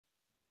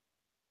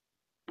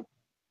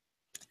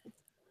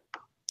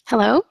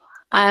Hello,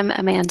 I'm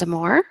Amanda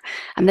Moore.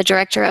 I'm the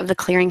director of the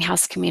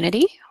Clearinghouse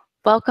Community.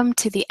 Welcome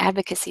to the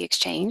Advocacy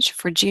Exchange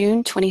for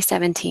June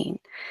 2017.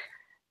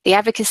 The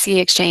Advocacy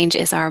Exchange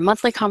is our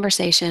monthly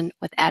conversation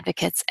with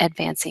advocates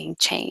advancing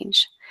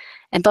change.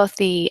 And both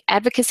the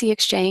Advocacy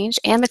Exchange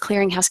and the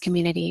Clearinghouse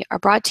Community are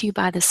brought to you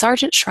by the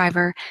Sargent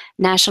Shriver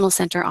National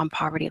Center on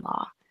Poverty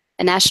Law,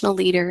 a national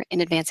leader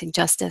in advancing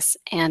justice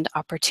and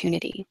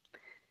opportunity.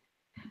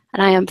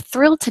 And I am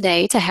thrilled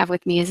today to have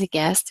with me as a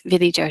guest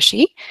Vidhi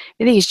Joshi.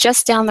 Vidhi is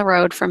just down the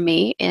road from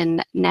me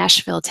in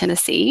Nashville,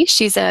 Tennessee.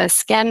 She's a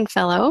Skadden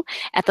Fellow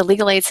at the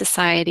Legal Aid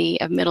Society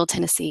of Middle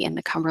Tennessee in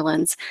the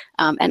Cumberlands,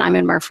 and I'm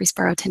in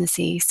Murfreesboro,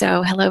 Tennessee.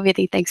 So hello,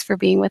 Vidhi. Thanks for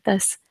being with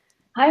us.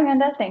 Hi,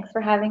 Amanda. Thanks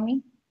for having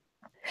me.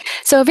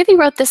 So Vidhi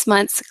wrote this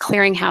month's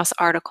Clearinghouse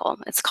article.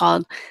 It's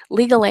called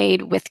Legal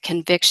Aid with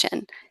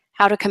Conviction: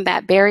 How to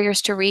Combat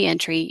Barriers to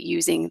Reentry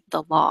Using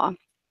the Law.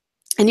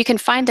 And you can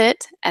find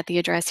it at the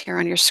address here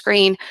on your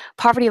screen,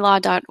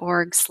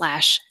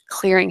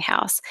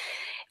 povertylaw.org/clearinghouse.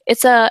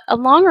 It's a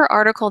longer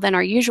article than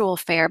our usual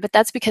fare, but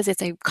that's because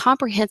it's a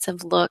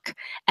comprehensive look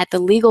at the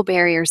legal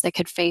barriers that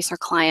could face our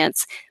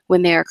clients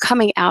when they're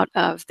coming out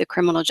of the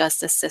criminal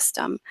justice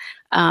system,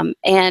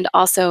 and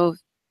also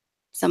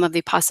some of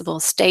the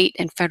possible state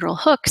and federal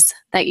hooks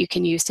that you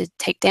can use to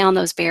take down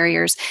those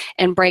barriers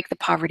and break the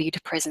poverty to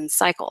prison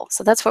cycle.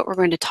 So that's what we're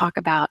going to talk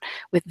about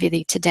with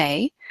Vidhi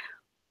today.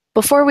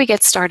 Before we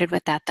get started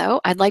with that,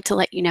 though, I'd like to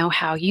let you know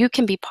how you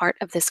can be part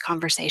of this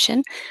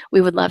conversation.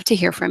 We would love to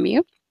hear from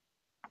you.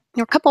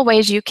 There are a couple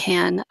ways you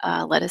can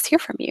let us hear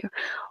from you.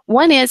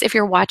 One is if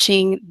you're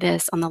watching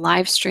this on the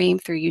live stream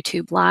through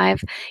YouTube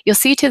Live, you'll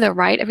see to the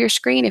right of your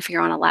screen, if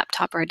you're on a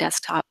laptop or a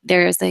desktop,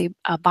 there is a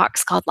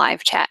box called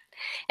Live Chat.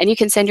 And you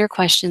can send your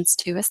questions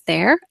to us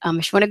there.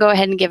 If you want to go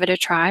ahead and give it a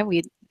try,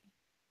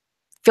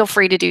 feel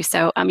free to do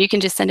so. You can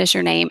just send us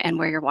your name and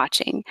where you're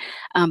watching.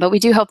 But we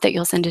do hope that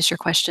you'll send us your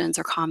questions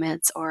or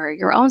comments or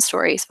your own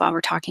stories while we're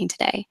talking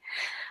today.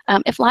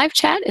 If live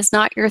chat is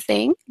not your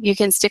thing, you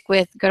can stick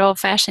with good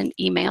old-fashioned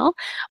email.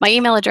 My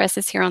email address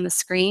is here on the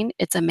screen.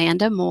 It's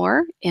Amanda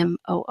Moore,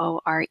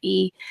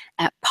 M-O-O-R-E,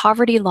 at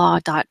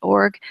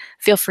povertylaw.org.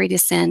 Feel free to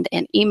send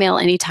an email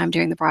anytime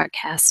during the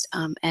broadcast,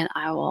 and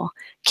I will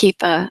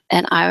keep an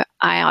eye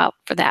out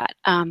for that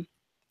and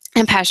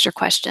pass your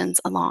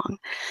questions along.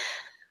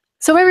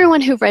 So everyone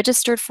who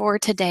registered for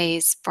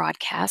today's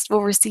broadcast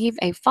will receive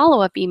a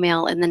follow-up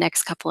email in the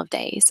next couple of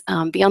days.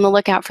 Be on the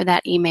lookout for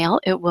that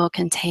email. It will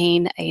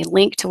contain a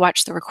link to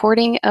watch the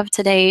recording of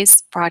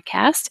today's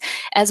broadcast,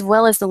 as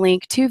well as the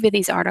link to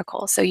Vidhi's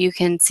article, so you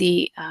can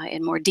see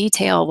in more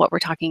detail what we're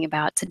talking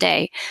about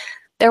today.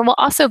 There will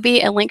also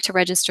be a link to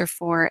register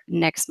for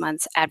next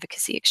month's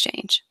Advocacy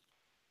Exchange.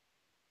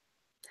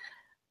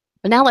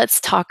 But now let's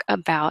talk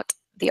about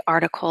the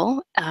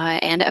article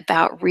and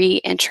about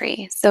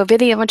reentry. So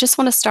Vidhi, I just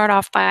want to start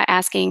off by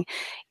asking,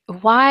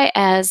 why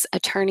as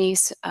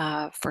attorneys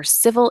for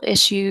civil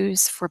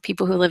issues, for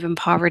people who live in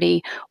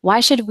poverty, why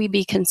should we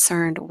be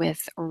concerned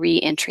with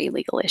reentry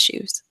legal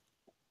issues?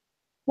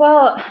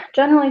 Well,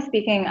 generally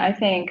speaking, I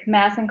think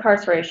mass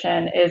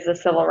incarceration is a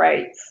civil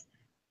rights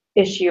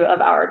issue of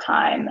our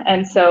time.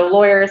 And so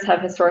lawyers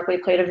have historically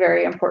played a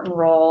very important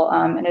role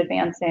in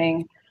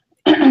advancing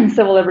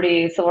civil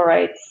liberties, civil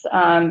rights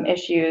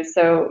issues.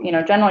 So,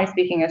 generally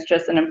speaking, it's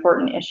just an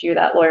important issue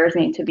that lawyers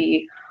need to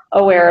be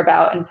aware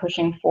about and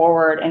pushing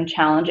forward and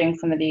challenging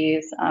some of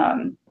these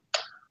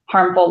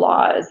harmful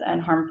laws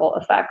and harmful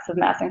effects of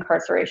mass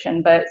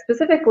incarceration. But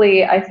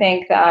specifically, I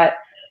think that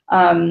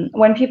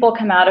when people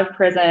come out of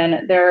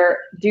prison, there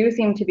do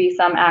seem to be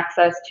some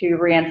access to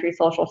reentry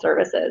social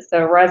services.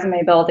 So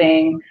resume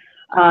building,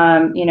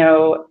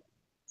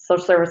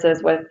 social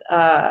services with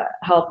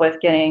help with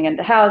getting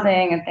into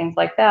housing and things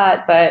like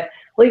that. But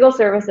legal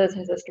services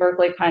has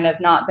historically kind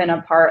of not been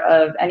a part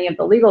of any of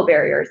the legal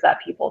barriers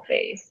that people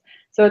face.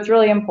 So it's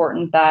really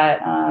important that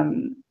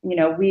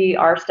we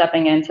are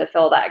stepping in to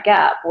fill that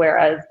gap.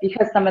 Whereas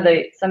because some of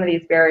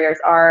these barriers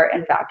are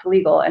in fact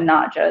legal and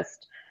not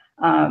just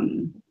where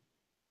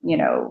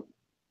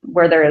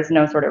there is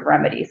no sort of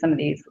remedy. Some of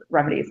these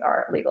remedies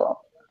are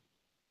legal.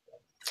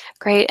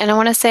 Great, and I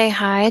want to say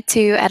hi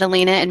to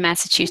Adelina in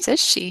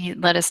Massachusetts. She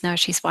let us know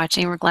she's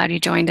watching. We're glad you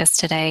joined us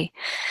today.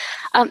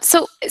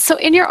 So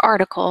in your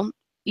article,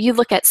 you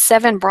look at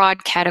 7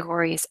 broad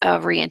categories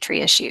of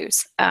reentry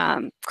issues: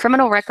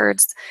 criminal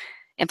records,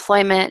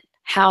 employment,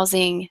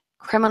 housing,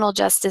 criminal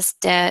justice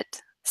debt,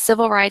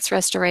 civil rights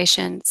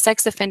restoration,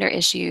 sex offender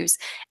issues,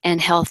 and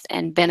health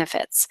and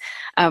benefits.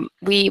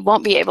 We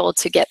won't be able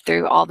to get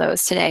through all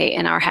those today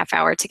in our half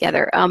hour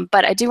together,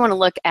 but I do want to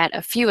look at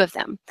a few of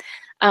them.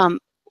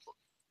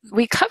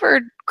 We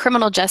covered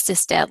criminal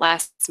justice debt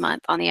last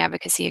month on the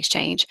Advocacy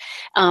Exchange.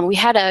 We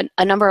had a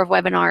number of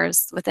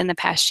webinars within the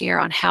past year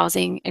on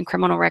housing and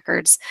criminal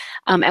records,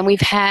 and we've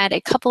had a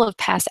couple of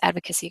past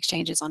Advocacy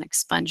Exchanges on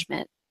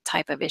expungement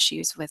type of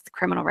issues with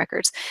criminal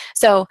records.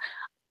 So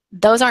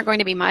those aren't going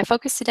to be my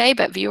focus today,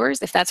 but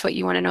viewers, if that's what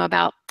you want to know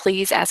about,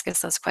 please ask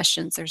us those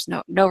questions. There's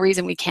no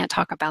reason we can't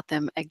talk about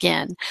them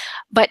again.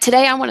 But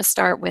today I want to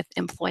start with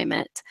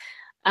employment.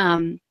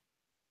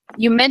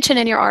 You mentioned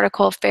in your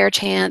article fair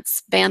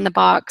chance, ban the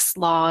box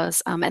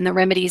laws, and the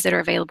remedies that are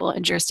available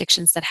in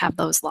jurisdictions that have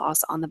those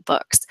laws on the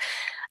books.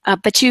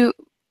 But you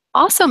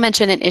also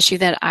mentioned an issue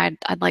that I'd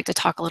like to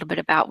talk a little bit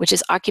about, which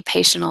is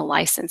occupational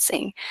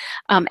licensing.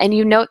 And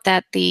you note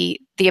that the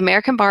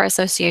American Bar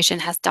Association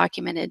has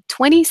documented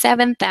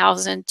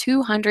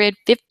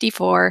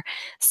 27,254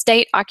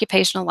 state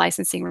occupational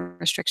licensing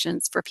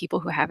restrictions for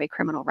people who have a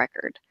criminal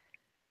record.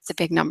 It's a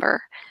big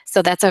number.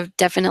 So that's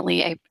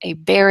definitely a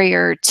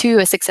barrier to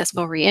a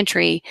successful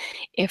reentry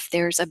if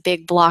there's a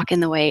big block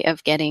in the way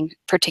of getting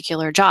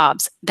particular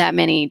jobs, that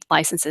many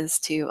licenses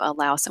to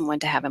allow someone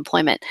to have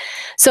employment.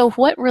 So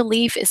what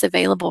relief is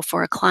available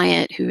for a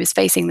client who is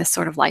facing this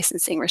sort of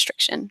licensing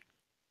restriction?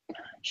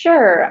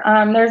 Sure.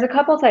 There's a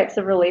couple types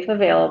of relief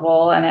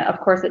available, and of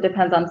course it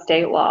depends on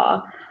state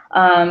law.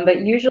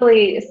 But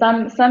usually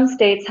some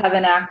states have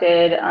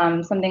enacted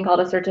something called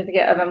a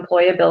certificate of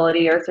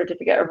employability or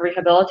certificate of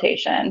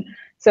rehabilitation.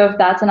 So if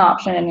that's an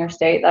option in your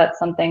state, that's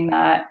something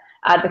that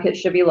advocates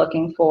should be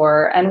looking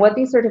for. And what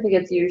these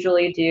certificates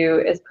usually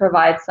do is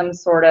provide some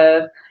sort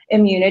of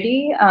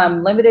immunity,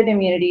 limited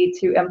immunity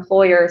to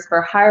employers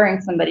for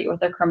hiring somebody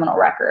with a criminal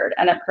record.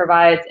 And it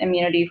provides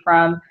immunity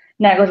from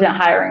negligent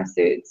hiring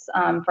suits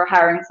for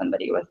hiring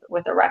somebody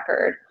with a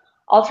record.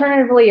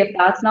 Alternatively, if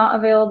that's not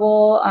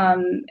available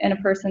in a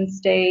person's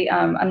state,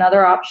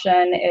 another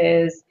option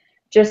is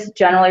just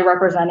generally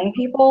representing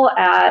people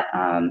at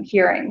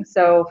hearings.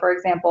 So for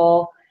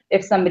example,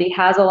 if somebody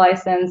has a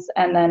license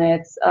and then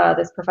it's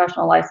this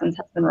professional license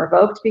has been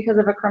revoked because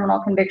of a criminal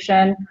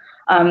conviction,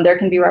 there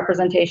can be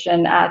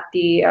representation at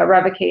the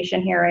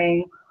revocation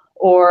hearing,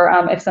 or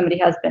if somebody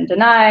has been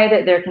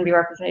denied, there can be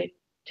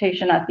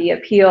representation at the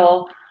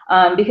appeal.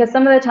 Because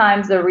some of the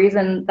times the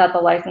reason that the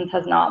license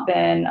has not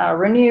been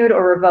renewed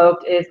or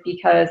revoked is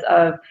because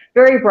of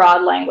very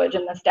broad language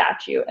in the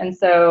statute. And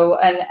so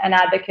an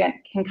advocate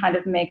can kind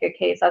of make a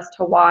case as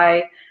to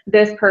why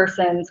this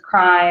person's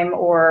crime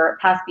or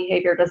past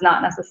behavior does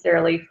not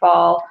necessarily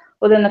fall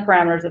within the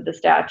parameters of the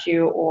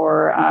statute,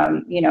 or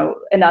you know,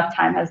 enough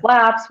time has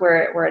lapsed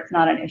where it's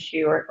not an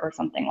issue, or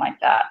something like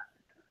that.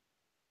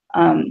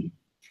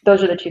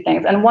 Those are the two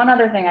things. And one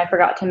other thing I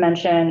forgot to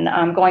mention,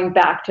 going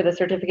back to the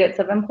certificates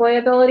of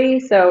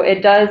employability. So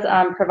it does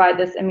provide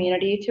this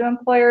immunity to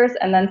employers.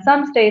 And then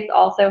some states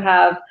also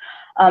have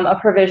a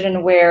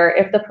provision where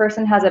if the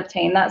person has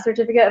obtained that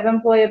certificate of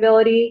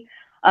employability,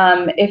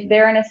 if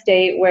they're in a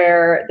state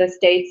where the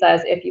state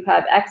says if you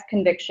have X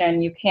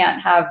conviction, you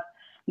can't have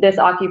this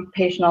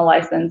occupational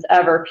license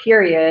ever,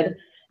 period,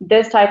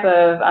 this type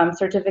of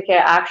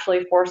certificate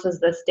actually forces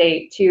the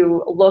state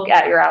to look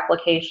at your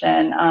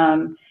application.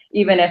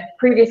 Even if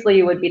previously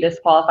you would be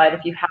disqualified,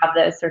 if you have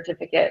this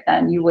certificate,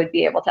 then you would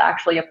be able to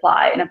actually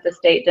apply. And if the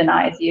state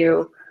denies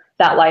you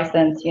that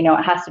license, you know,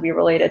 it has to be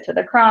related to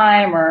the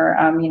crime, or,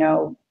 you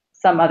know,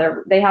 some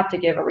other, they have to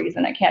give a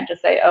reason. It can't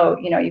just say, oh,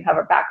 you know, you have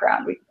a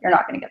background, you're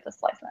not going to get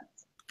this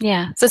license.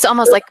 Yeah, so it's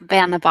almost like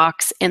ban the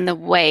box in the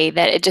way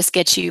that it just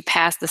gets you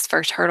past this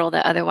first hurdle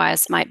that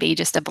otherwise might be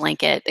just a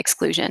blanket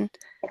exclusion.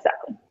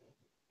 Exactly.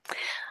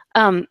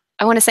 I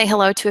want to say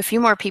hello to a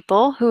few more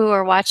people who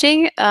are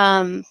watching.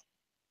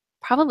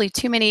 Probably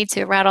too many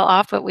to rattle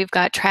off, but we've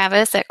got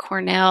Travis at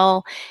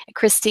Cornell,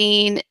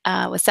 Christine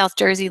with South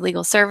Jersey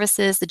Legal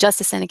Services, the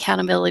Justice and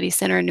Accountability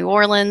Center in New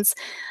Orleans,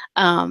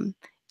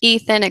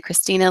 Ethan and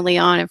Christina,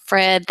 Leon and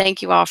Fred.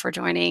 Thank you all for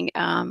joining.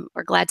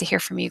 We're glad to hear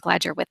from you.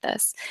 Glad you're with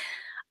us.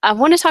 I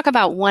want to talk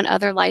about one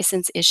other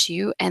license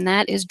issue, and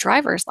that is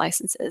driver's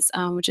licenses,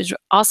 which is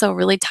also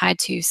really tied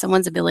to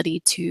someone's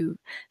ability to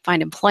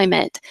find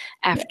employment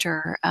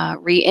after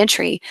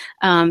re-entry.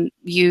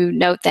 You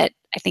note that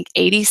I think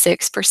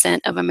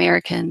 86% of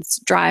Americans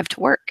drive to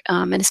work,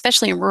 and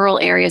especially in rural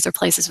areas or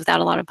places without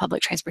a lot of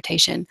public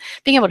transportation,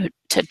 being able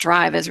to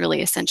drive is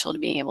really essential to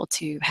being able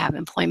to have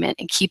employment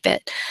and keep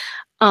it.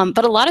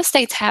 But a lot of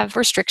states have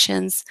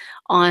restrictions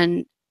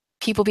on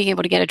people being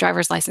able to get a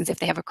driver's license if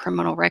they have a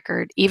criminal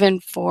record,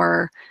 even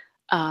for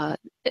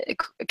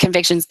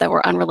convictions that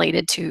were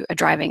unrelated to a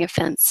driving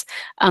offense.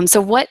 So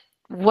what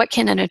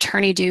can an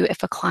attorney do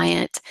if a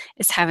client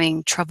is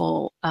having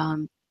trouble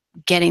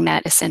getting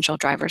that essential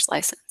driver's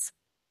license?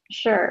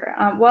 Sure.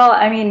 Well,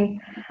 I mean,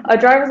 a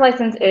driver's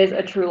license is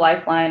a true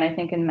lifeline, I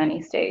think, in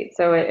many states.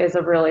 So it is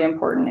a really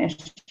important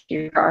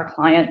issue for our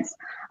clients.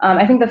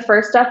 I think the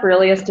first step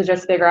really is to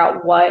just figure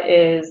out what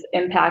is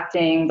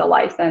impacting the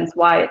license,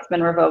 why it's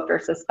been revoked or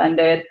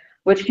suspended,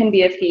 which can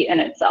be a feat in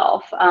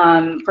itself.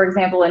 For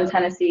example, in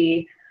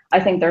Tennessee,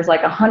 I think there's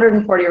like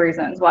 140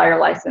 reasons why your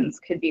license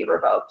could be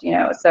revoked, you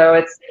know, so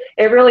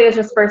it really is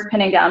just first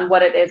pinning down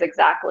what it is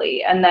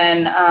exactly. And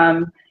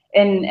then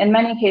in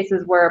many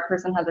cases where a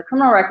person has a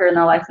criminal record and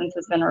their license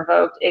has been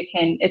revoked,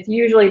 it's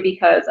usually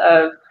because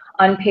of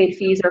unpaid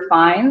fees or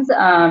fines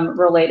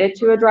related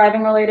to a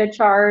driving related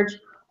charge.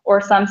 Or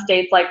some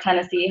states like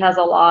Tennessee has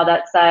a law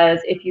that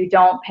says if you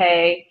don't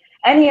pay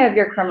any of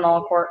your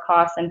criminal court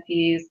costs and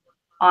fees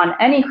on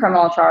any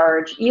criminal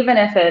charge, even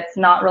if it's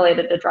not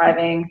related to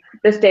driving,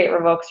 the state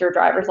revokes your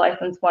driver's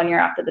license 1 year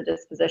after the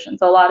disposition.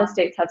 So a lot of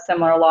states have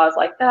similar laws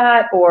like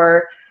that,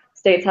 or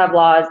states have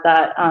laws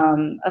that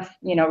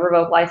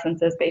revoke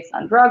licenses based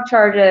on drug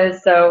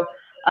charges. So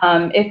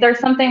if there's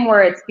something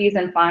where it's fees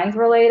and fines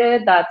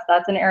related,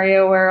 that's an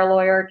area where a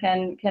lawyer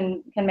can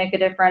make a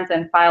difference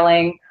in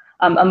filing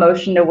a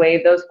motion to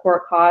waive those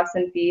court costs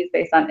and fees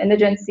based on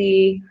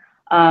indigency.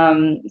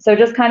 So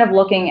just kind of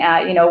looking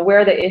at,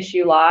 where the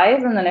issue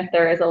lies, and then if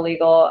there is a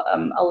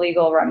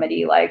legal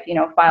remedy, like,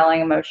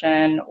 filing a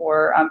motion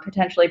or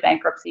potentially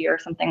bankruptcy or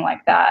something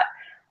like that,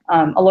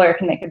 a lawyer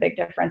can make a big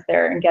difference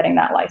there in getting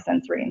that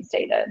license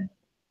reinstated.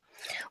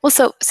 Well,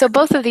 so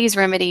both of these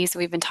remedies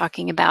we've been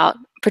talking about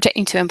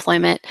pertaining to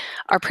employment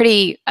are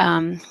pretty,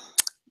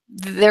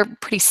 they're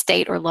pretty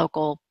state or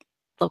locally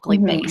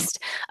based.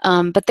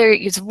 But there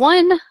is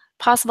one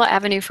possible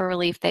avenue for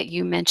relief that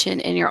you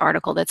mentioned in your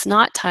article that's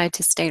not tied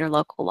to state or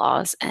local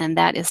laws, and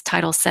that is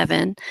Title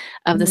VII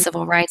of the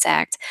Civil Rights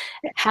Act.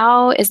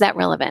 How is that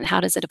relevant?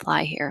 How does it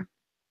apply here?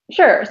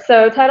 Sure.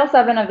 So Title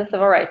VII of the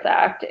Civil Rights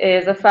Act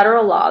is a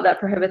federal law that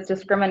prohibits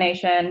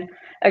discrimination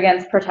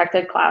against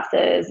protected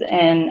classes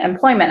in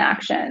employment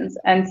actions.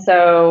 And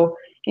so,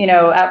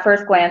 at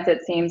first glance,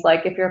 it seems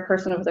like if you're a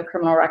person with a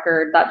criminal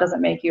record, that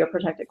doesn't make you a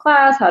protected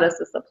class. How does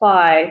this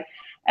apply?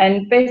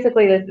 And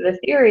basically, the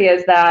theory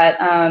is that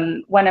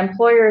when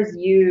employers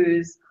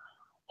use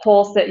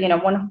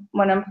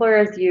when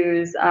employers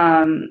use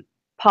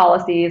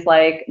policies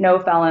like no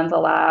felons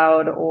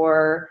allowed,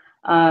 or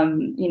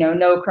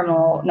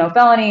no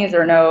felonies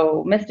or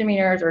no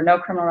misdemeanors or no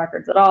criminal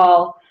records at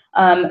all.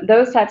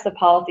 Those types of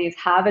policies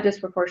have a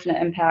disproportionate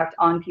impact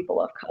on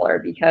people of color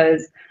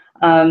because,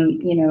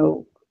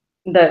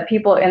 the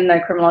people in the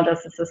criminal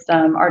justice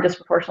system are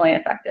disproportionately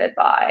affected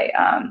by,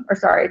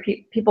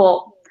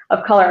 people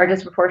of color are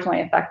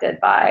disproportionately affected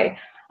by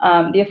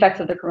the effects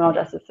of the criminal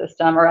justice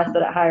system,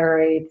 arrested at higher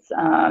rates,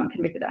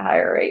 convicted at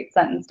higher rates,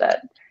 sentenced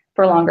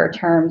for longer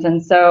terms.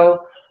 And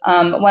so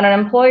when an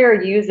employer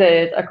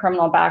uses a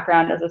criminal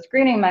background as a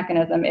screening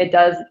mechanism, it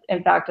does,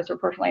 in fact,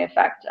 disproportionately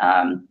affect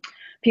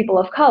people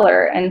of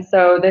color. And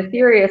so the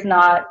theory is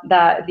not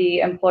that the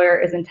employer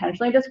is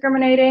intentionally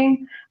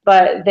discriminating,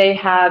 but they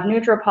have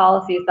neutral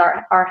policies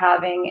that are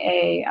having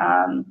a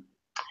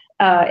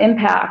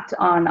impact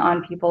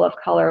on people of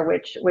color,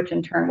 which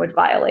in turn would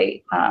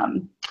violate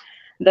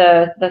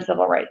the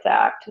Civil Rights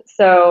Act.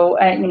 So,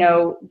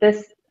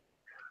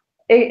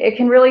 it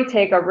can really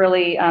take a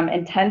really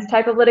intense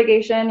type of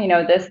litigation.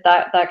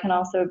 That can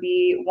also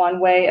be one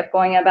way of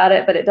going about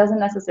it, but it doesn't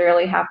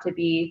necessarily have to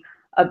be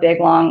a big,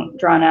 long,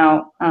 drawn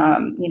out,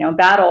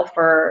 battle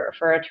for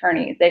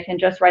attorneys. They can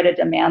just write a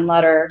demand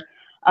letter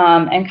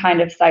and kind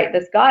of cite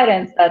this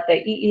guidance that the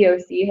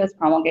EEOC has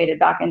promulgated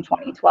back in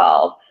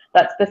 2012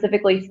 that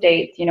specifically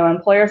states,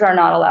 employers are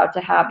not allowed to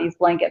have these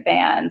blanket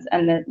bans,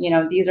 and that,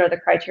 these are the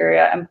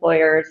criteria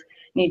employers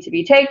need to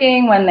be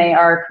taking when they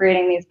are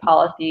creating these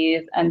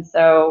policies. And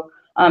so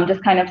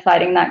just kind of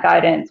citing that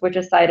guidance, which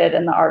is cited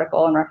in the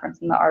article and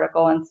referenced in the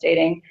article, and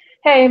stating,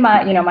 hey,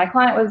 my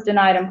client was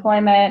denied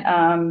employment.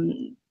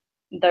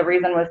 The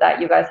reason was that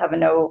you guys have a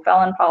no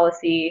felon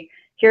policy.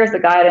 Here's the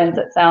guidance.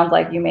 It sounds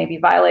like you may be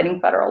violating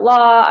federal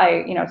law.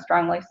 I,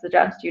 strongly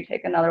suggest you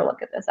take another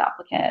look at this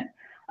applicant.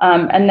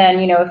 And then,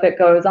 if it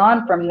goes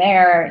on from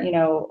there,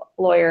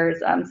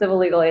 lawyers, civil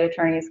legal aid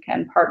attorneys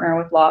can partner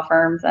with law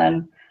firms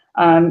and,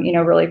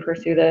 really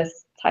pursue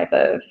this type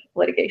of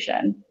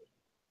litigation.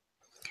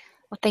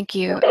 Well, thank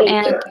you.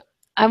 And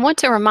I want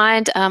to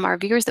remind our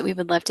viewers that we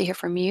would love to hear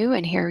from you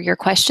and hear your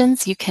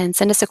questions. You can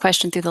send us a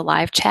question through the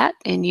live chat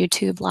in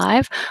YouTube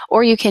Live,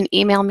 or you can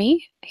email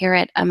me here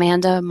at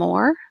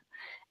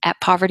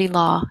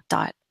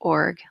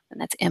amandamoore@povertylaw.org,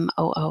 and that's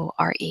MOORE.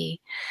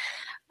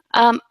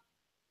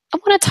 I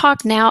want to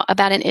talk now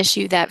about an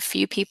issue that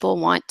few people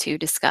want to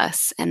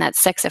discuss, and that's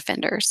sex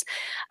offenders.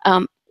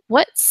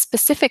 What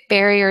specific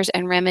barriers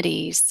and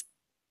remedies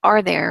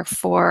are there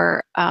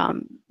for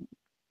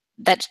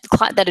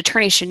that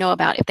attorneys should know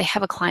about if they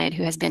have a client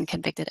who has been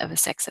convicted of a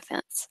sex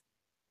offense?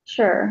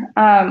 Sure.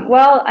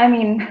 Well, I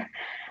mean,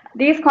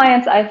 these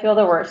clients I feel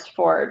the worst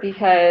for,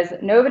 because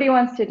nobody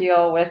wants to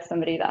deal with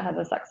somebody that has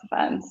a sex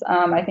offense.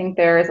 I think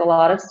there is a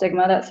lot of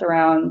stigma that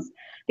surrounds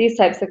these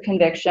types of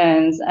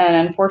convictions,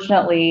 and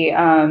unfortunately,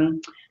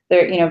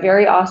 they're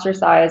very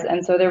ostracized,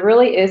 and so there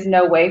really is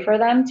no way for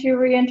them to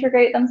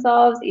reintegrate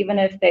themselves, even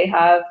if they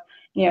have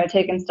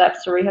taken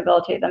steps to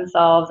rehabilitate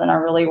themselves and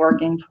are really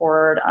working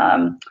toward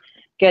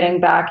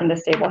getting back into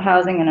stable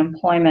housing and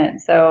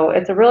employment. So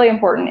it's a really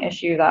important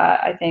issue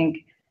that I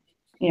think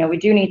we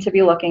do need to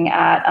be looking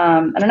at.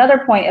 And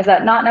another point is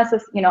that not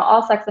necessarily,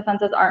 all sex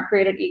offenses aren't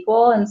created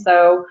equal. And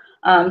so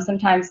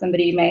sometimes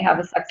somebody may have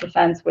a sex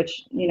offense,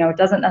 which,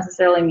 doesn't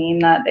necessarily mean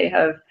that they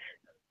have,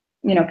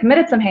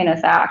 committed some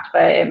heinous act,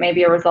 but it may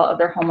be a result of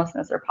their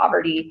homelessness or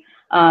poverty.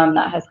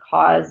 that has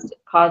caused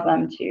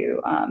them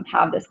to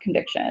have this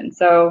conviction.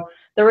 So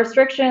the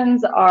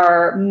restrictions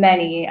are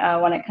many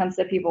when it comes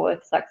to people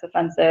with sex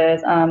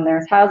offenses.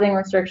 There's housing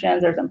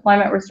restrictions, there's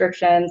employment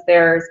restrictions,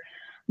 there's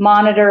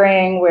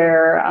monitoring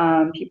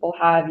where people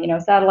have,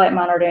 satellite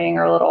monitoring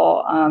or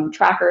little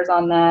trackers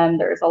on them.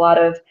 There's a lot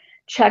of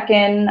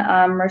check-in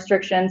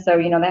restrictions. So,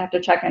 they have to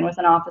check in with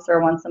an officer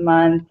once a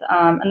month.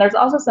 And there's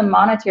also some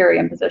monetary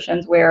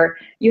impositions where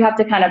you have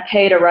to kind of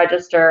pay to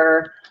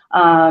register,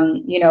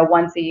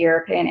 once a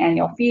year, pay an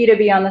annual fee to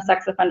be on the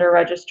sex offender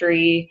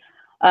registry.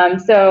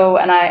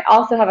 And I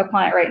also have a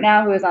client right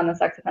now who is on the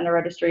sex offender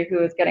registry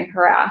who is getting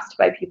harassed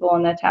by people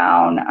in the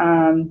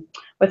town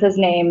with his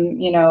name,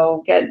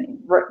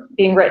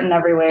 being written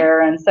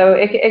everywhere. And so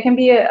it can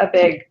be a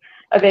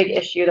big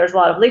issue. There's a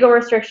lot of legal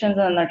restrictions,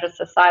 and then there's just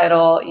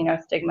societal,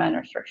 stigma and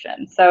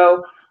restrictions.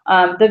 So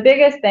the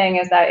biggest thing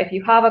is that if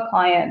you have a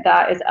client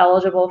that is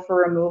eligible for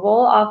removal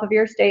off of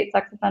your state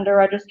sex offender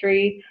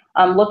registry,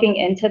 looking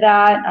into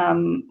that,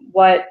 and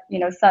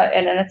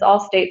it's all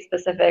state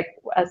specific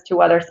as to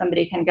whether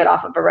somebody can get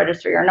off of a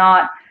registry or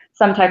not.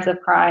 Some types of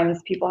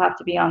crimes, people have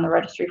to be on the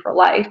registry for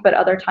life, but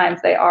other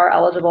times they are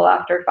eligible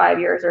after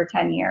 5 years or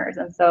 10 years.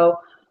 And so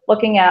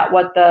looking at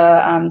what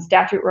the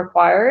statute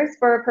requires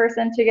for a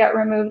person to get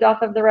removed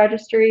off of the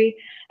registry,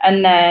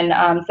 and then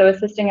so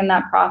assisting in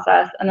that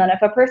process. And then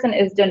if a person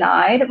is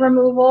denied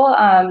removal,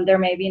 there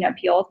may be an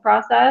appeals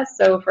process.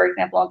 So for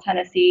example, in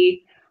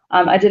Tennessee,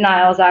 a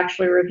denial is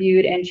actually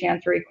reviewed in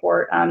Chancery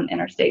Court,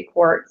 interstate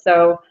court.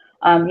 So,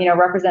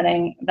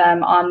 representing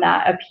them on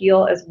that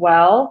appeal as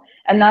well.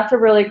 And that's a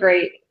really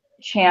great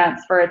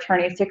chance for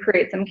attorneys to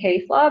create some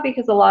case law,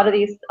 because a lot of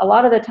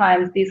the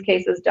times these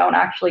cases don't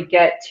actually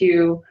get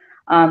to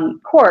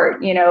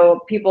court.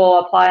 People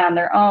apply on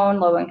their own,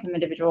 low-income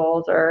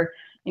individuals, or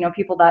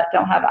people that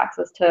don't have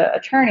access to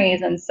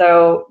attorneys, and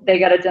so they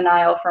get a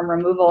denial from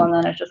removal, and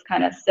then it just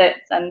kind of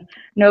sits, and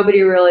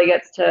nobody really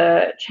gets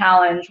to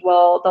challenge,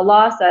 well, the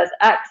law says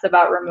X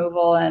about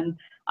removal, and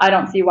I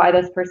don't see why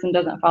this person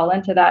doesn't fall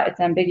into that. It's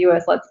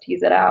ambiguous. Let's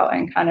tease it out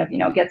and kind of,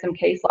 get some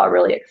case law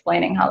really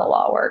explaining how the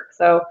law works.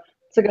 So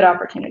it's a good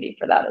opportunity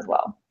for that as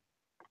well.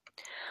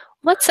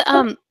 Let's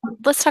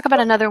talk about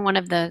another one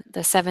of the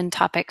 7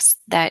 topics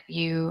that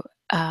you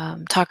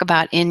talk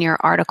about in your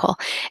article,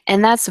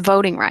 and that's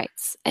voting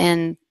rights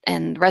and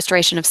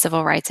restoration of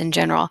civil rights in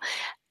general.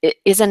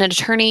 Is an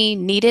attorney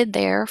needed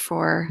there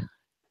for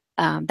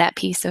that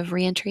piece of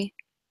reentry?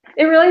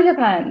 It really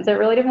depends. It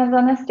really depends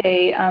on the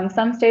state.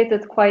 Some states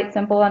it's quite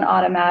simple and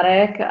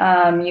automatic.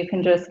 You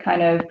can just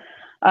kind of,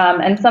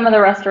 and some of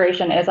the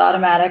restoration is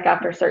automatic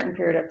after a certain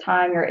period of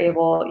time.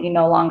 You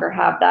no longer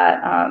have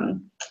that,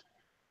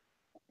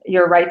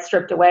 your rights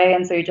stripped away,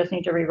 and so you just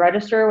need to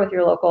re-register with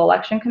your local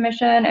election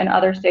commission. In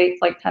other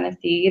states like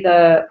Tennessee,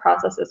 the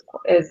process is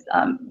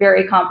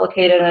very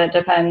complicated, and it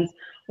depends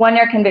when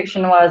your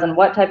conviction was and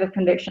what type of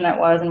conviction it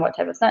was and what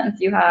type of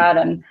sentence you had,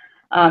 and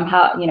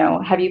how,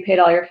 have you paid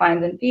all your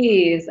fines and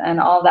fees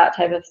and all that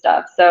type of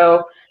stuff.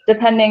 So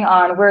depending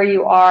on where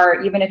you are,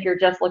 even if you're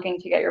just looking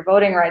to get your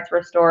voting rights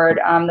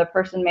restored, the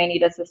person may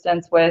need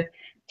assistance with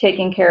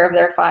taking care of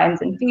their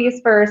fines and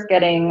fees first,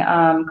 getting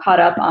caught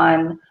up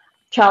on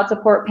child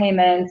support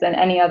payments and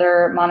any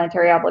other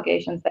monetary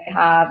obligations they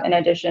have, in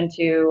addition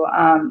to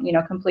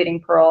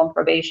completing parole and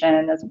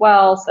probation as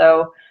well.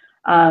 So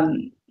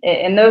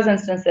in those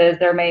instances,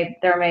 there may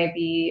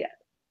be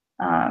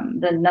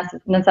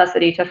the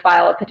necessity to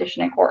file a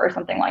petition in court or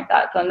something like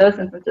that. So in those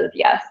instances,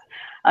 yes,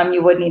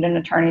 you would need an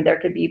attorney. There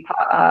could be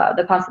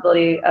the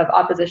possibility of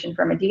opposition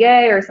from a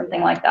DA or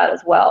something like that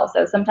as well.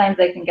 So sometimes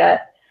they can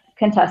get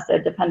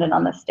contested dependent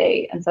on the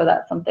state. And so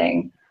that's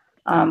something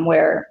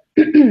where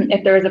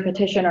if there is a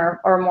petition or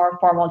a more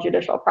formal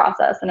judicial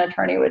process, an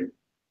attorney would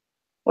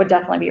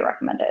definitely be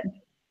recommended.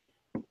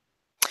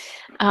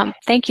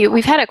 Thank you.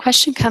 We've had a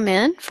question come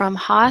in from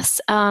Haas.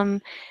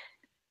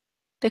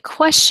 The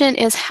question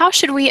is, how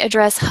should we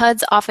address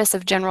HUD's Office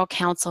of General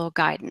Counsel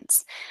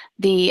guidance,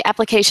 the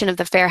application of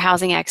the Fair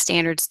Housing Act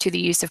standards to the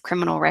use of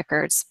criminal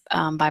records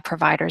by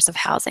providers of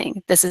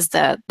housing? This is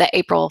the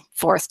April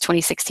 4th,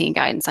 2016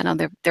 guidance. I know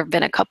there have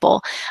been a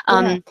couple.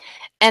 Yeah.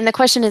 And the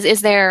question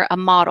is there a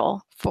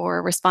model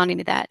for responding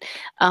to that?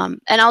 And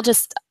I'll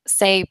just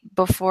say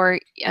before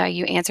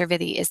you answer,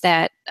 Vidhi, is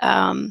that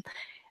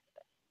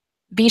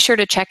be sure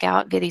to check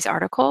out Vidhi's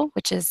article,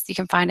 which is, you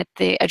can find at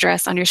the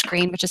address on your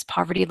screen, which is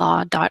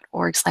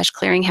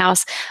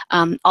povertylaw.org/clearinghouse.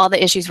 All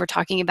the issues we're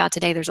talking about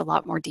today, there's a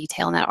lot more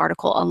detail in that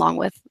article along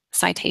with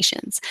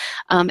citations.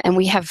 And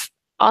we have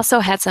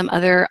also had some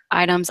other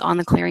items on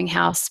the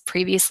clearinghouse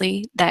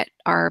previously that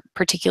are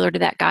particular to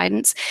that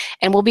guidance.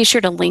 And we'll be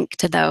sure to link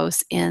to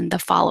those in the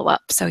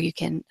follow-up so you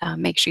can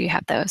make sure you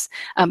have those.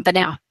 But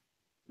now,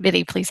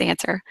 Vidhi, please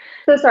answer.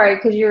 So sorry,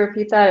 could you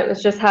repeat that? It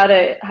was just how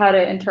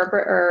to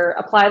interpret or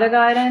apply the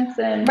guidance.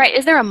 And right,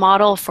 is there a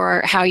model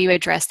for how you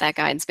address that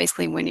guidance,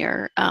 basically when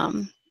you're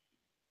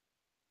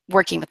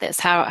working with this?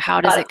 How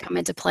does it come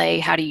into play?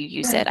 How do you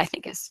use it, I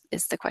think is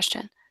the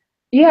question.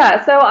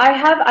 Yeah, so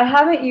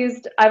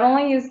I've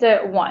only used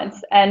it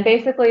once, and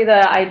basically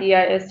the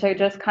idea is to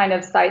just kind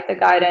of cite the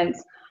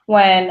guidance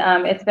when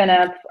it's been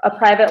a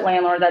private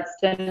landlord that's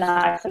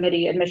denied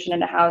somebody admission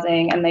into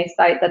housing, and they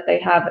cite that they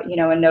have, you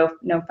know, a no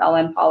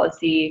felon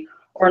policy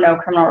or no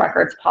criminal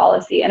records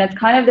policy, and it's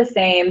kind of the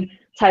same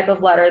type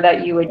of letter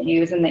that you would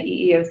use in the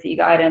EEOC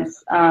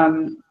guidance,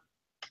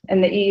 in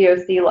the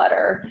EEOC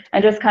letter,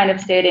 and just kind of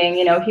stating,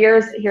 you know,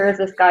 here's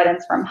this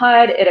guidance from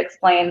HUD. It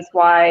explains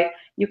why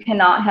you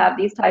cannot have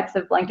these types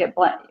of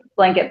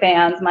blanket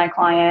bans. My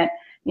client,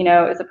 you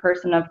know, is a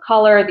person of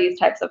color. These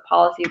types of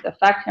policies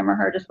affect him or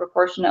her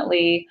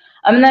disproportionately.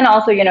 And then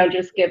also, you know,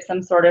 just give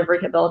some sort of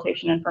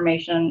rehabilitation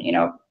information. You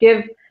know,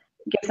 give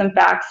some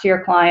facts to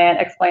your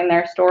client, explain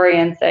their story,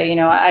 and say, you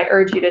know, I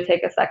urge you to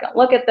take a second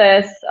look at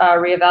this,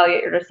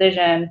 reevaluate your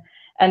decision.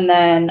 And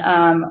then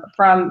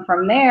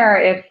from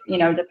there, if, you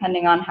know,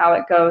 depending on how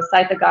it goes,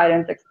 cite the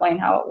guidance, explain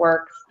how it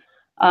works,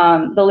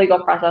 the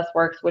legal process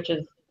works, which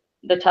is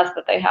the test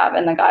that they have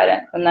in the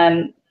guidance. And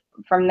then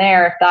from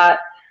there, if that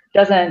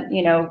doesn't,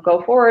 you know,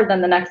 go forward,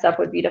 then the next step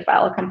would be to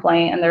file a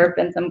complaint. And there have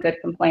been some good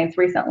complaints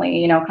recently,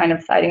 you know, kind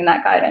of citing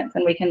that guidance.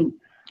 And we can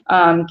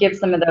give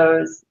some of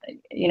those,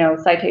 you know,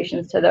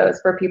 citations to those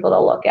for people to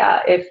look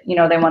at if, you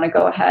know, they want to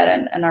go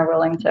ahead and are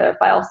willing to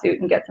file suit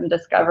and get some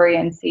discovery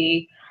and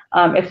see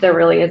if there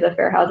really is a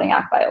Fair Housing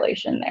Act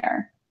violation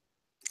there.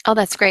 Oh,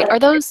 that's great. Are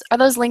those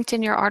linked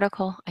in your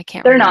article? I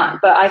can't They're remember.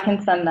 not, but I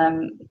can send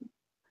them.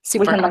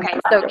 Super. Okay,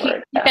 so keep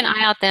an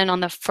eye out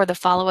then for the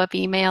follow-up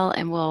email,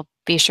 and we'll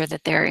be sure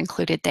that they're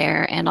included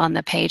there and on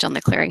the page on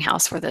the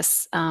clearinghouse for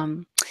this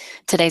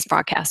today's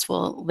broadcast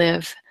will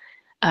live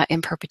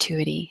in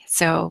perpetuity.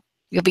 So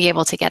you'll be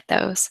able to get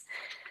those.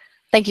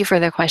 Thank you for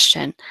the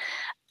question.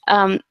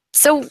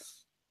 So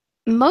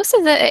most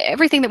of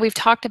everything that we've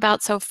talked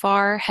about so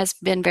far has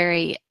been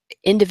very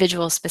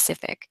individual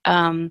specific.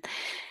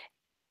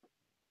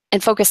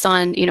 And focused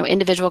on, you know,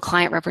 individual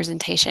client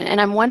representation. And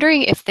I'm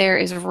wondering if there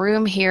is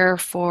room here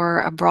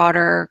for a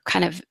broader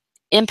kind of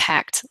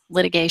impact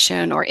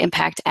litigation or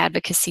impact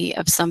advocacy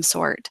of some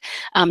sort.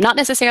 Not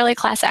necessarily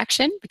class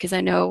action, because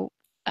I know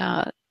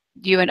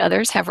you and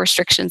others have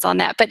restrictions on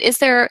that. But is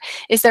there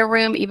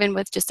room, even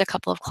with just a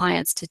couple of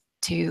clients,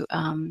 to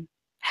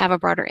have a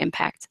broader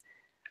impact?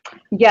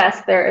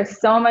 Yes, there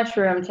is so much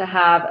room to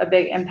have a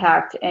big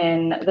impact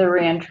in the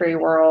reentry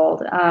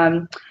world.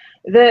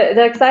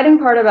 The exciting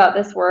part about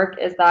this work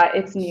is that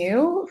it's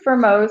new for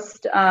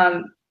most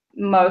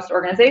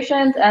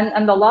organizations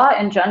and the law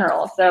in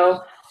general.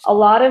 So a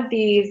lot of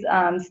these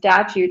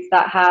statutes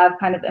that have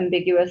kind of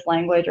ambiguous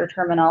language or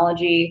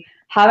terminology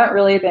haven't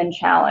really been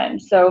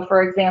challenged. So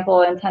for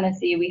example, in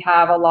Tennessee, we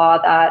have a law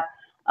that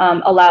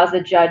allows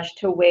a judge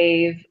to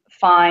waive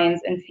fines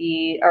and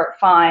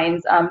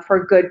fines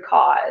for good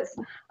cause.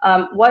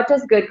 What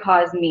does good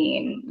cause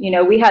mean? You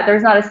know,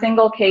 there's not a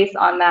single case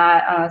on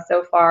that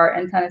so far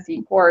in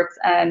Tennessee courts,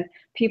 and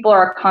people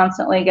are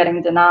constantly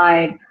getting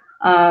denied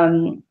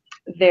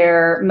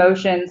their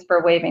motions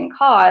for waiving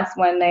costs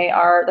when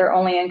their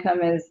only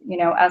income is, you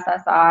know,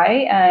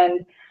 SSI,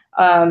 and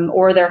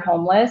or they're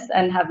homeless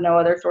and have no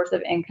other source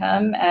of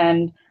income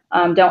and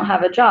don't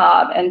have a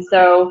job. And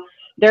so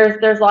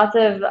there's lots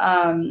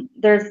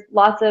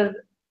of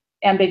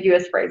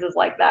ambiguous phrases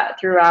like that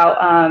throughout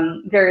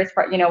various,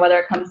 you know, whether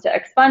it comes to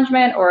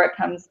expungement or it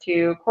comes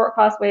to court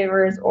cost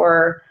waivers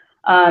or,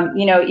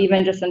 you know,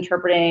 even just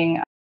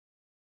interpreting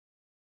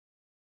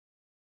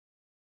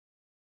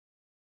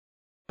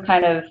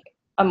kind of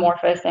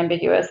amorphous,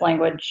 ambiguous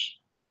language.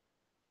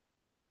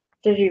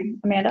 Did you,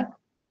 Amanda?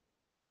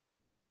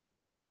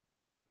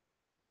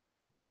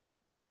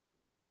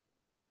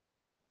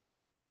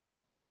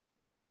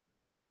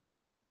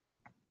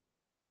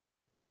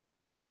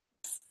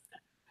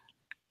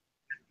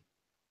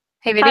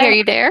 Hey, Vidhi, are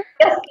you there?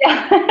 Yes.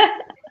 Yeah.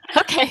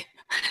 Okay.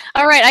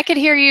 All right. I could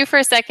hear you for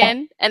a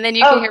second, and then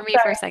you can hear me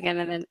for a second,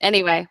 and then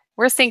anyway,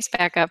 we're synced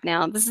back up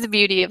now. This is the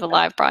beauty of a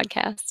live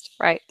broadcast,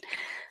 right?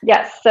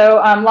 Yes.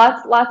 So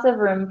lots of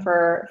room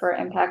for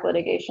impact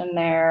litigation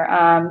there.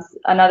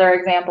 Another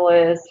example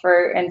is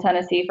in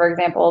Tennessee, for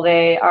example,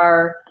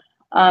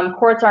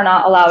 courts are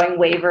not allowing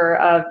waiver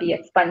of the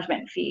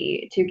expungement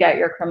fee to get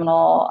your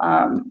criminal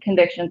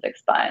convictions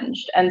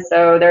expunged. And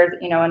so there's,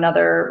 you know,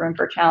 another room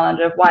for challenge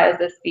of why is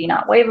this fee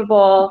not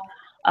waivable,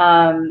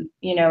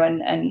 you know,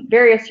 and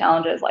various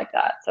challenges like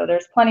that. So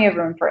there's plenty of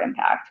room for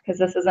impact because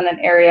this isn't an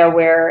area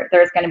where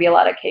there's going to be a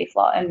lot of case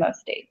law in most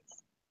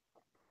states,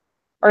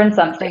 or in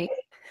some states.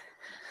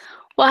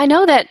 Well, I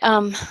know that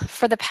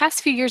for the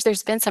past few years,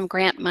 there's been some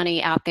grant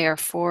money out there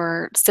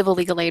for civil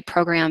legal aid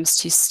programs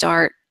to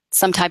start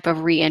some type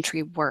of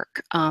reentry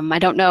work. I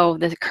don't know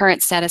the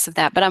current status of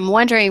that, but I'm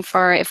wondering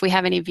if we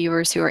have any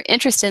viewers who are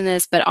interested in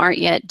this but aren't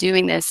yet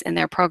doing this in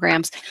their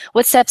programs,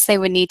 what steps they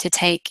would need to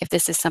take if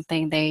this is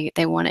something they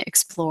want to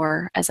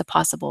explore as a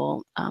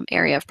possible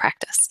area of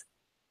practice.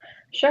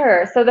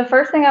 Sure. So the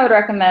first thing I would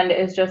recommend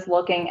is just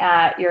looking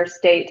at your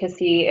state to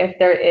see if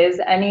there is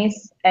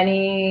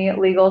any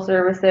legal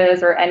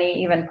services or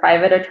any even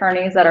private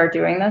attorneys that are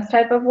doing this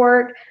type of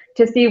work,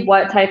 to see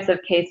what types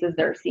of cases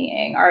they're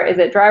seeing. Is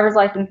it driver's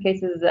license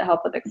cases? Is it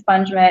help with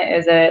expungement?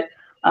 Is it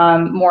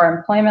more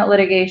employment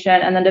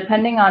litigation? And then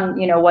depending on,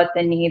 what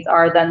the needs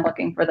are, then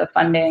looking for the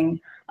funding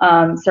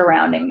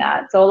surrounding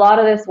that. So a lot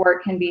of this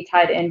work can be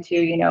tied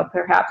into,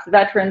 perhaps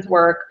veterans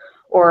work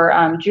or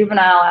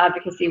juvenile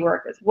advocacy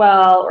work as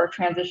well, or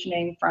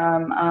transitioning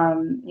from,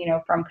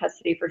 from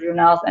custody for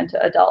juveniles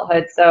into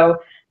adulthood. So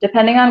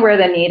depending on where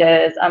the need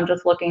is, I'm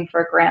just looking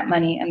for grant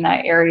money in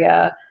that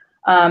area.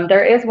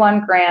 There is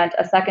one grant,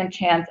 a Second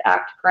Chance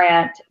Act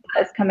grant,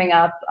 that is coming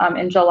up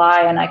in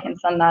July, and I can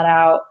send that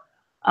out,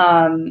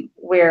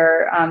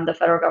 where the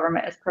federal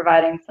government is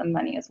providing some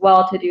money as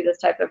well to do this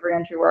type of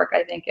reentry work.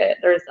 I think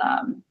there's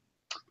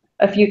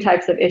a few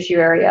types of issue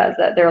areas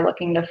that they're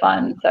looking to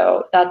fund.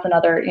 So that's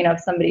another, if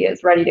somebody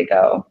is ready to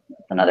go,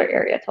 it's another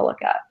area to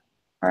look at,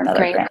 or another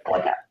Great. grant to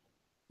look at.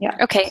 Yeah.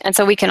 Okay, and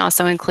so we can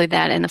also include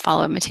that in the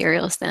follow-up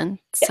materials then,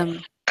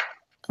 some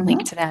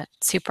link to that.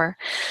 Super.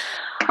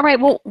 All right,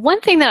 well,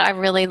 one thing that I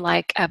really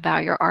like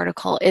about your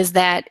article is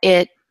that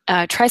it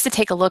tries to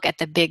take a look at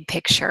the big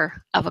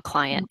picture of a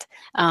client,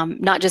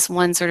 not just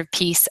one sort of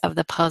piece of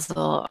the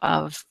puzzle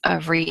of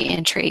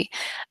reentry.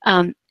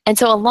 And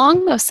so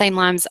along those same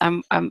lines,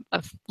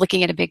 of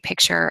looking at a big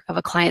picture of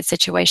a client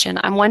situation,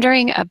 I'm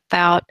wondering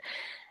about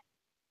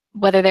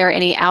whether there are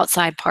any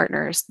outside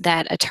partners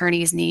that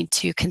attorneys need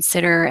to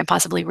consider and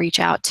possibly reach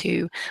out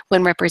to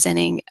when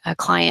representing a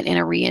client in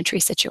a reentry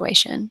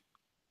situation.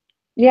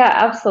 Yeah,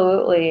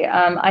 absolutely.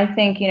 I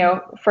think,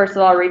 first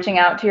of all, reaching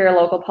out to your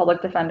local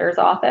public defender's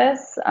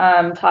office,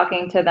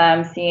 talking to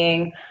them,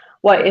 seeing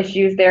what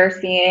issues they're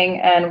seeing,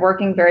 and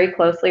working very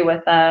closely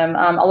with them.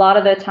 A lot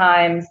of the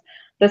times,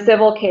 the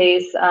civil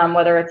case,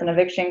 whether it's an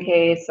eviction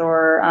case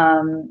or,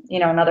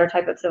 another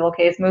type of civil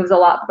case, moves a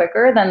lot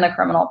quicker than the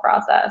criminal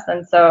process.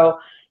 And so,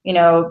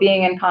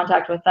 being in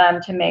contact with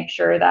them to make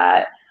sure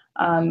that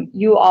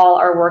you all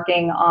are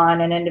working on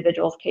an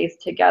individual's case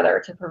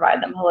together to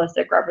provide them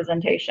holistic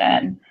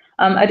representation.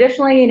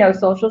 Additionally,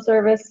 social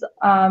service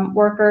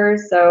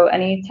workers, so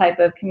any type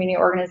of community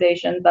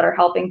organizations that are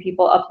helping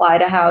people apply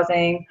to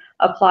housing,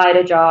 apply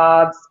to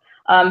jobs,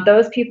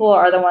 those people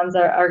are the ones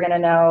that are going to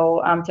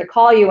know to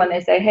call you when they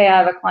say, hey, I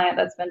have a client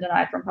that's been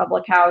denied from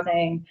public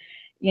housing.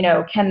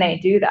 Can they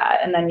do that?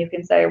 And then you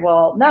can say,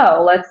 well,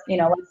 no, let's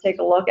take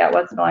a look at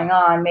what's going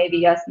on. Maybe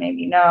yes,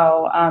 maybe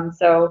no.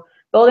 So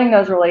building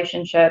those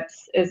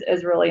relationships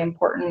is really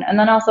important. And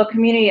then also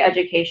community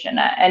education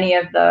at any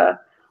of the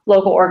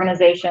local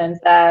organizations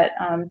that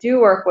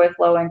do work with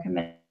low-income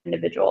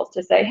individuals,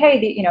 to say,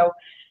 hey,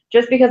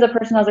 just because a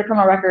person has a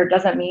criminal record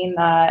doesn't mean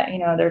that,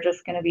 they're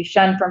just going to be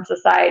shunned from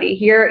society.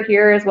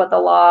 Here is what the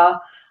law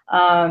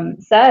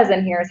says,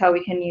 and here's how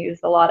we can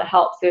use the law to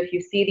help. So if you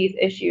see these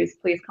issues,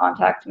 please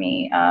contact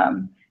me,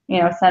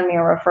 send me a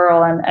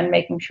referral, and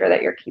making sure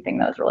that you're keeping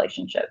those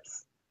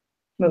relationships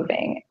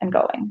moving and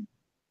going.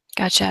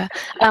 Gotcha.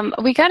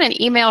 We got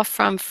an email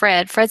from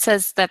Fred. Fred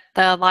says that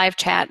the live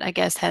chat, I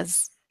guess,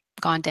 has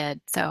gone dead,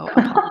 so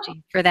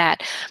apology for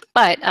that.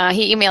 But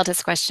he emailed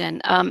his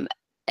question,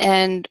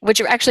 and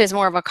which actually is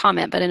more of a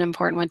comment, but an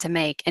important one to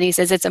make. And he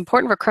says it's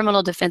important for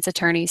criminal defense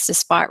attorneys to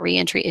spot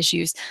reentry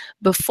issues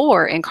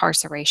before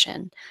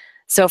incarceration.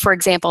 So, for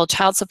example,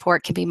 child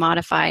support can be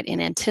modified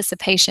in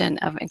anticipation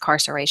of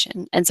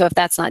incarceration. And so if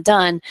that's not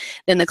done,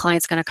 then the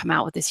client's going to come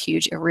out with this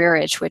huge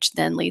arrearage, which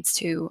then leads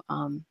to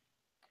a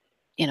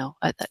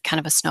kind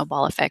of a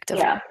snowball effect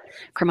of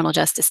criminal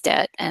justice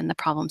debt and the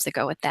problems that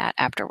go with that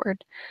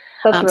afterward.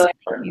 That's a really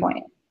important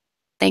point.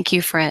 Thank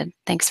you, Fred.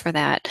 Thanks for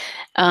that.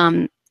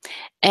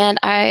 And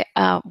I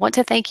want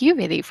to thank you,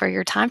 Vidhi, for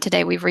your time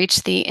today. We've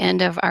reached the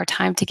end of our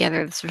time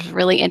together. This was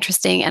really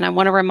interesting. And I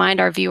want to remind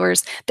our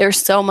viewers, there's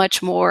so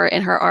much more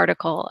in her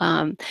article,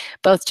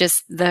 both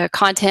just the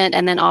content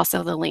and then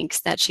also the links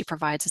that she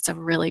provides. It's a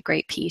really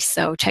great piece.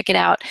 So check it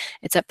out.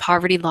 It's at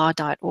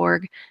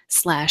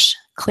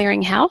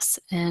povertylaw.org/clearinghouse.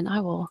 And I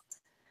will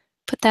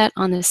put that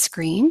on the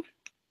screen.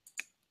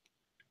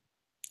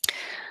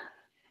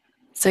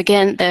 So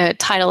again, the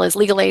title is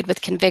Legal Aid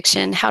with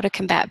Conviction, How to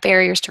Combat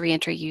Barriers to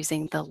Reentry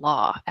Using the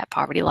Law at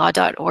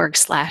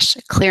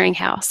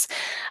povertylaw.org/clearinghouse.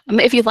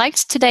 If you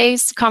liked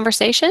today's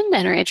conversation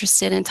and are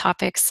interested in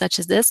topics such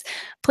as this,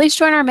 please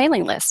join our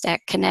mailing list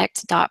at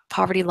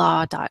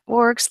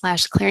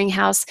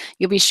connect.povertylaw.org/clearinghouse.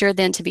 You'll be sure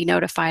then to be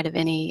notified of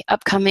any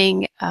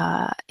upcoming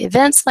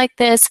events like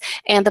this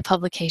and the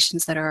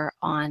publications that are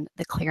on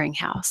the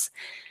Clearinghouse.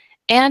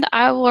 And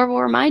I will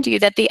remind you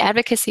that the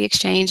Advocacy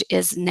Exchange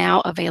is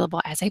now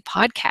available as a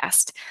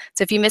podcast.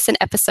 So if you miss an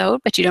episode,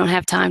 but you don't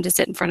have time to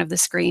sit in front of the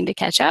screen to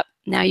catch up,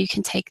 now you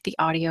can take the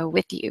audio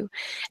with you.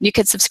 You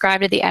can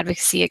subscribe to the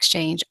Advocacy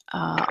Exchange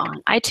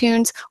on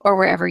iTunes or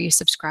wherever you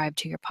subscribe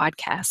to your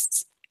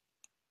podcasts.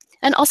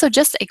 And also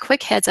just a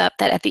quick heads up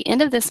that at the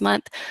end of this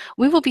month,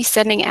 we will be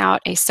sending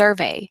out a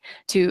survey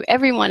to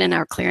everyone in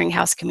our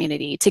clearinghouse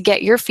community to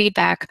get your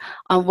feedback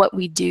on what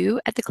we do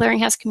at the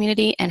clearinghouse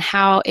community and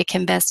how it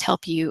can best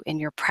help you in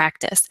your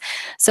practice.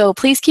 So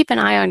please keep an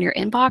eye on your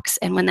inbox,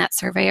 and when that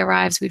survey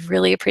arrives, we'd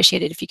really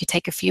appreciate it if you could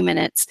take a few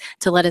minutes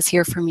to let us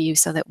hear from you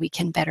so that we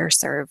can better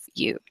serve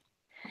you.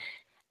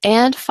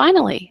 And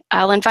finally,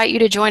 I'll invite you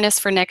to join us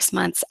for next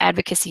month's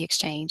Advocacy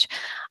Exchange.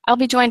 I'll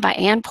be joined by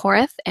Ann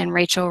Porth and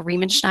Rachel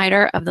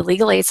Riemenschneider of the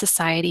Legal Aid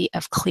Society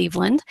of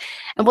Cleveland,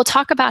 and we'll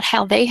talk about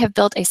how they have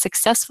built a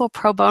successful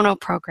pro bono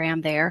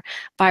program there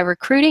by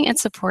recruiting and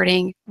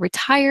supporting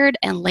retired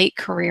and late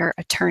career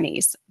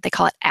attorneys. They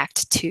call it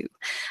Act 2.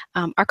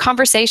 Our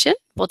conversation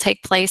will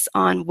take place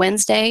on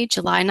Wednesday,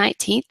 July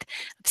 19th,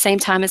 same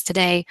time as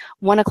today,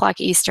 1 o'clock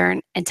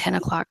Eastern and 10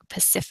 o'clock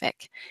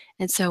Pacific.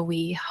 And so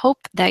we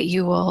hope that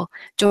you will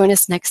join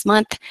us next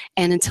month.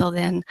 And until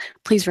then,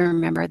 please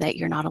remember that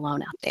you're not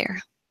alone out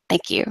there.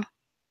 Thank you.